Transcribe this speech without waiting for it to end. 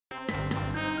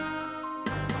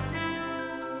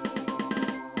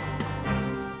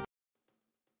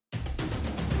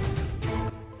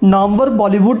नामवर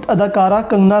बॉलीवुड अदाकारा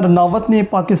कंगना रनावत ने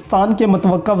पाकिस्तान के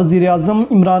मतवक्का वज़ीर-ए-आज़म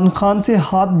इमरान खान से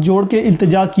हाथ जोड़ के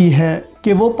इल्तिजा की है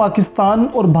कि वो पाकिस्तान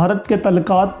और भारत के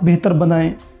तल्लुकात बेहतर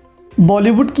बनाएं।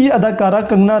 बॉलीवुड की अदाकारा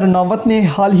कंगना रनावत ने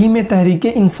हाल ही में तहरीक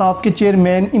इंसाफ के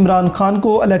चेयरमैन इमरान खान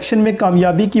को इलेक्शन में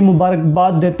कामयाबी की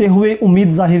मुबारकबाद देते हुए उम्मीद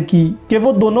जाहिर की कि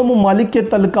वो दोनों ममालिक के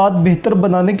तल्लुकात बेहतर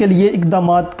बनाने के लिए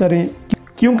इक़दामात करें,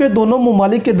 क्योंकि दोनों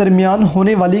ममालिक के दरमियान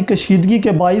होने वाली कशीदगी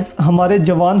के बाइस हमारे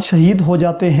जवान शहीद हो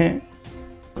जाते हैं।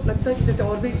 लगता है कि जैसे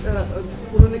और भी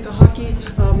उन्होंने कहा कि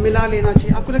मिला लेना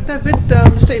चाहिए। आपको लगता है with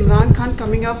mister Imran Khan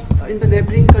coming up in the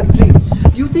neighbouring country,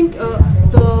 you think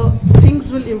the things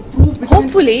will improve?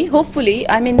 Hopefully.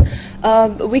 I mean,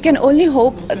 we can only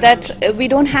hope that we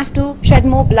don't have to shed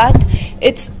more blood.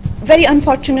 It's very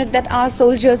unfortunate that our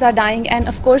soldiers are dying, and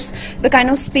of course the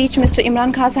kind of speech Mr.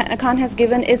 Imran Khan has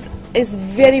given is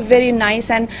very nice,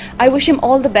 and I wish him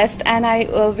all the best, and I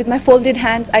with my folded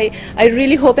hands I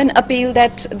really hope and appeal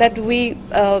that we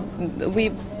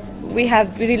have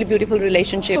really beautiful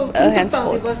relationship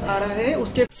henceforth.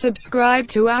 Subscribe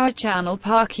to our channel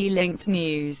Pakilinks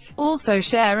News. Also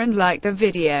share and like the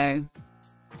video.